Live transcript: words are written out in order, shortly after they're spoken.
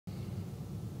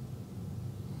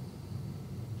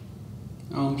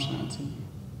Shanti.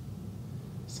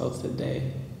 So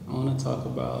today I want to talk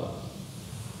about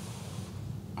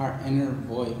our inner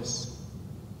voice,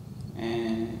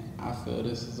 and I feel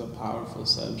this is a powerful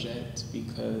subject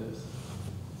because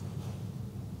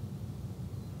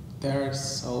there are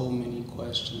so many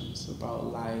questions about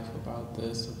life, about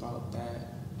this, about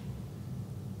that.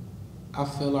 I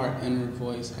feel our inner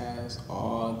voice has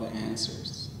all the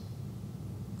answers,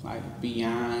 like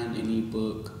beyond any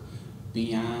book,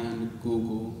 beyond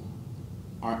Google.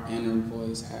 Our inner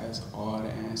voice has all the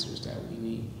answers that we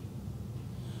need.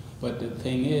 But the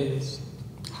thing is,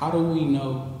 how do we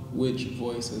know which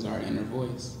voice is our inner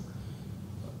voice?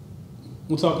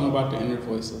 We're talking about the inner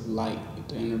voice of light,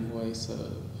 the inner voice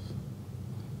of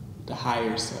the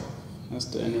higher self. That's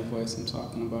the inner voice I'm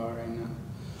talking about right now.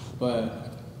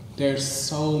 But there's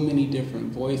so many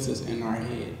different voices in our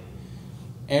head.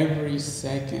 Every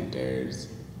second there's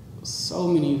so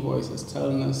many voices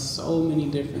telling us so many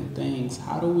different things.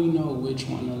 How do we know which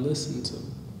one to listen to?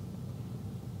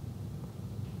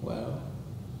 Well,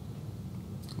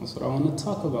 that's what I want to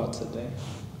talk about today.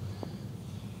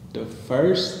 The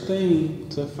first thing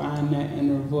to find that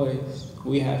inner voice,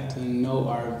 we have to know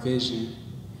our vision,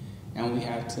 and we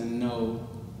have to know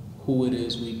who it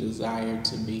is we desire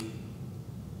to be.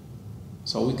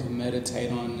 So we can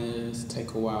meditate on this,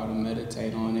 take a while to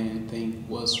meditate on it and think,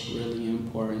 what's really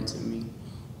important to me?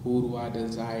 Who do I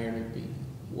desire to be?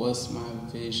 What's my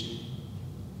vision?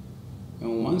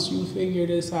 And once you figure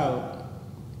this out,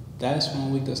 that's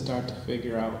when we can start to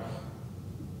figure out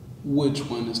which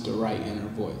one is the right inner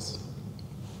voice.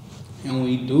 And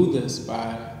we do this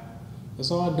by, it's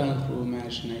all done through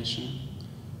imagination.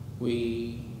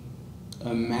 We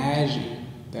imagine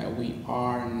that we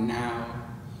are now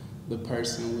the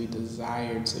person we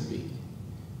desire to be,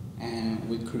 and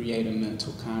we create a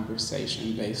mental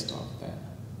conversation based off that.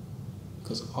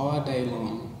 Because all day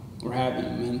long, we're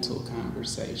having mental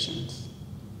conversations.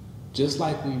 Just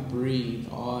like we breathe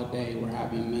all day, we're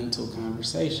having mental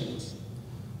conversations.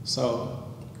 So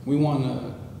we want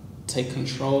to take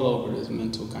control over this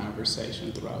mental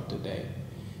conversation throughout the day.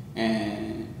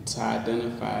 And to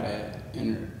identify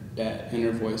that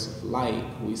inner voice of light,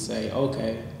 we say,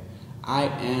 okay, I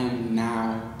am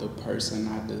now the person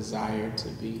I desire to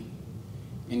be.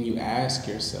 And you ask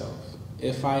yourself,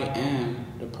 if I am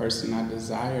the person I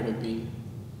desire to be,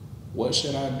 what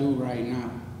should I do right now?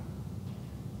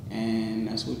 And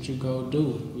that's what you go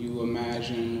do. You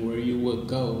imagine where you would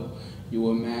go. You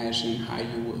imagine how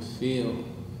you would feel.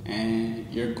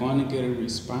 And you're going to get a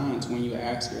response when you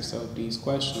ask yourself these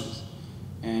questions.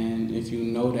 And if you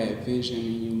know that vision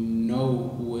and you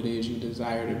know who it is you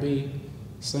desire to be,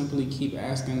 simply keep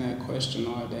asking that question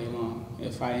all day long.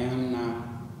 If I am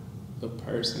now the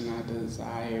person I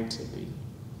desire to be.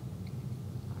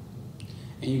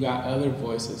 And you got other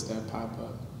voices that pop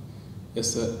up.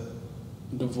 It's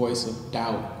the voice of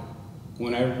doubt.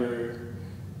 Whenever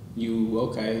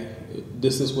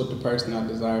this is what the person I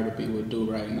desire to be would do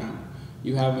right now.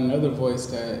 You have another voice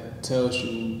that tells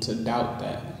you to doubt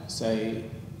that. Say,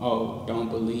 oh, don't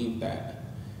believe that.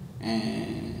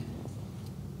 And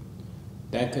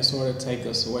that could sort of take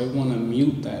us away. We want to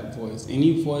mute that voice.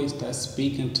 Any voice that's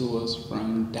speaking to us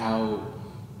from doubt,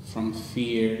 from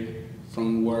fear,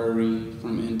 from worry,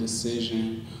 from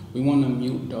indecision, we want to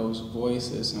mute those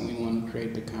voices and we want to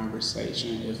create the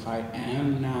conversation. If I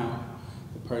am now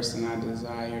the person I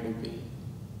desire to be,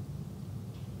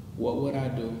 what would I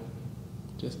do?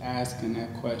 Just asking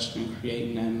that question,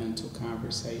 creating that mental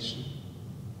conversation.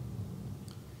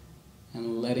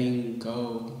 And letting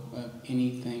go of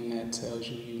anything that tells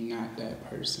you you're not that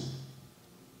person.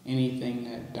 Anything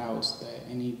that doubts that,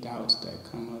 any doubts that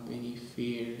come up, any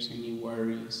fears, any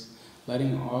worries.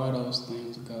 Letting all those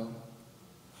things go.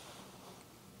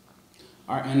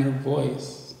 Our inner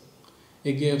voice,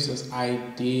 it gives us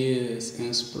ideas,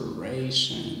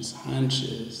 inspirations,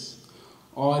 hunches,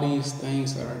 all these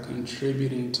things that are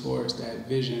contributing towards that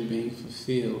vision being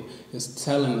fulfilled. It's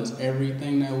telling us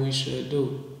everything that we should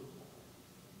do.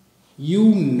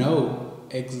 You know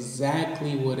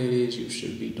exactly what it is you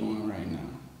should be doing right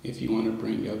now if you want to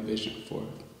bring your vision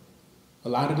forth. A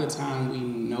lot of the time we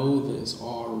know this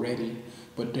already,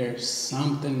 but there's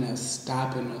something that's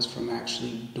stopping us from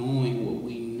actually doing what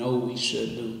we know we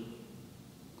should do.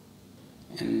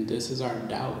 And this is our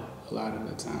doubt a lot of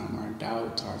the time, our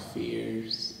doubts, our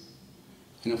fears.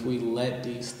 And if we let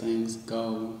these things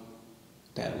go,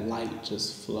 that light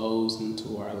just flows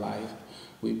into our life.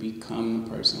 We become the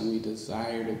person we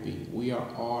desire to be. We are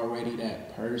already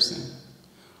that person.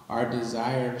 Our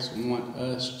desires want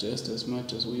us just as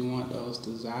much as we want those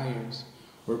desires.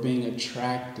 We're being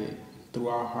attracted through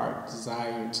our heart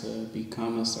desire to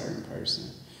become a certain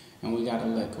person. And we got to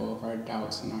let go of our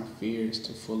doubts and our fears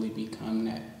to fully become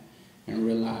that and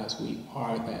realize we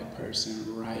are that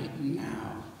person right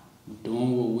now,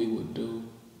 doing what we would do,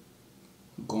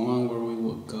 going where we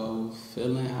would go,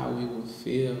 feeling how we would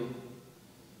feel,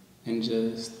 and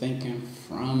just thinking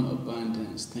from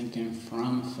abundance, thinking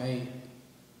from faith.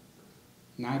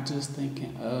 Not just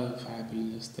thinking of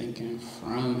happiness, thinking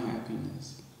from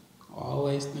happiness.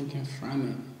 Always thinking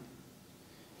from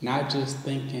it. Not just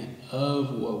thinking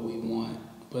of what we want,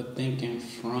 but thinking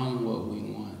from what we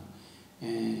want.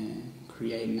 And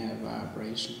creating that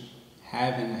vibration.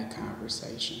 Having that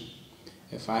conversation.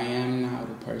 If I am now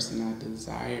the person I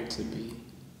desire to be,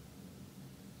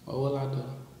 what will I do?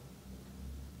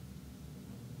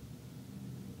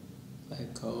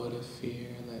 Let go of the fear,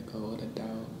 let go of the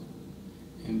doubt,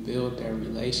 and build that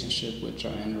relationship with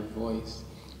your inner voice.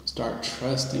 Start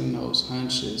trusting those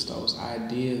hunches, those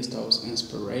ideas, those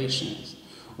inspirations.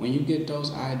 When you get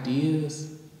those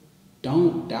ideas,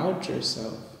 don't doubt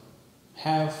yourself.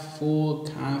 Have full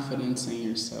confidence in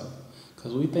yourself.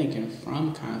 Because we're thinking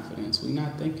from confidence, we're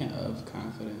not thinking of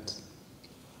confidence.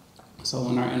 So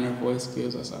when our inner voice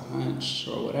gives us a hunch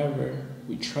or whatever,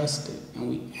 we trust it and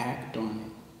we act on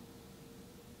it.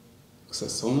 So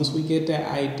as soon as we get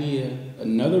that idea,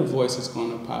 another voice is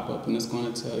going to pop up and it's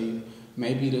going to tell you,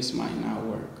 maybe this might not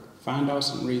work. Find out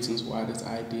some reasons why this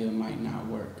idea might not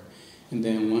work. And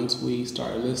then once we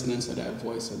start listening to that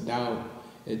voice of doubt,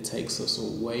 it takes us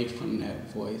away from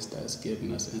that voice that's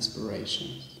giving us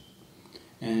inspirations.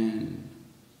 And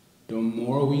the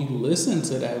more we listen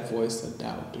to that voice of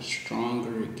doubt, the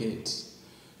stronger it gets.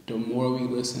 The more we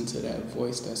listen to that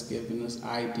voice that's giving us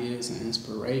ideas and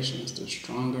inspirations, the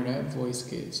stronger that voice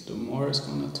gets, the more it's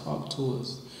going to talk to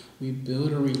us. We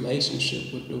build a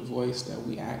relationship with the voice that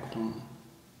we act on.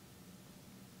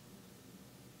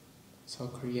 So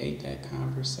create that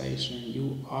conversation.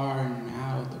 You are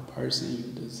now the person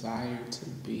you desire to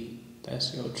be.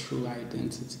 That's your true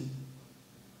identity.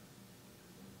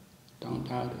 Don't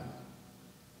doubt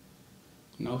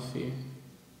it. No fear.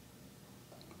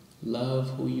 Love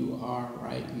who you are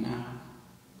right now.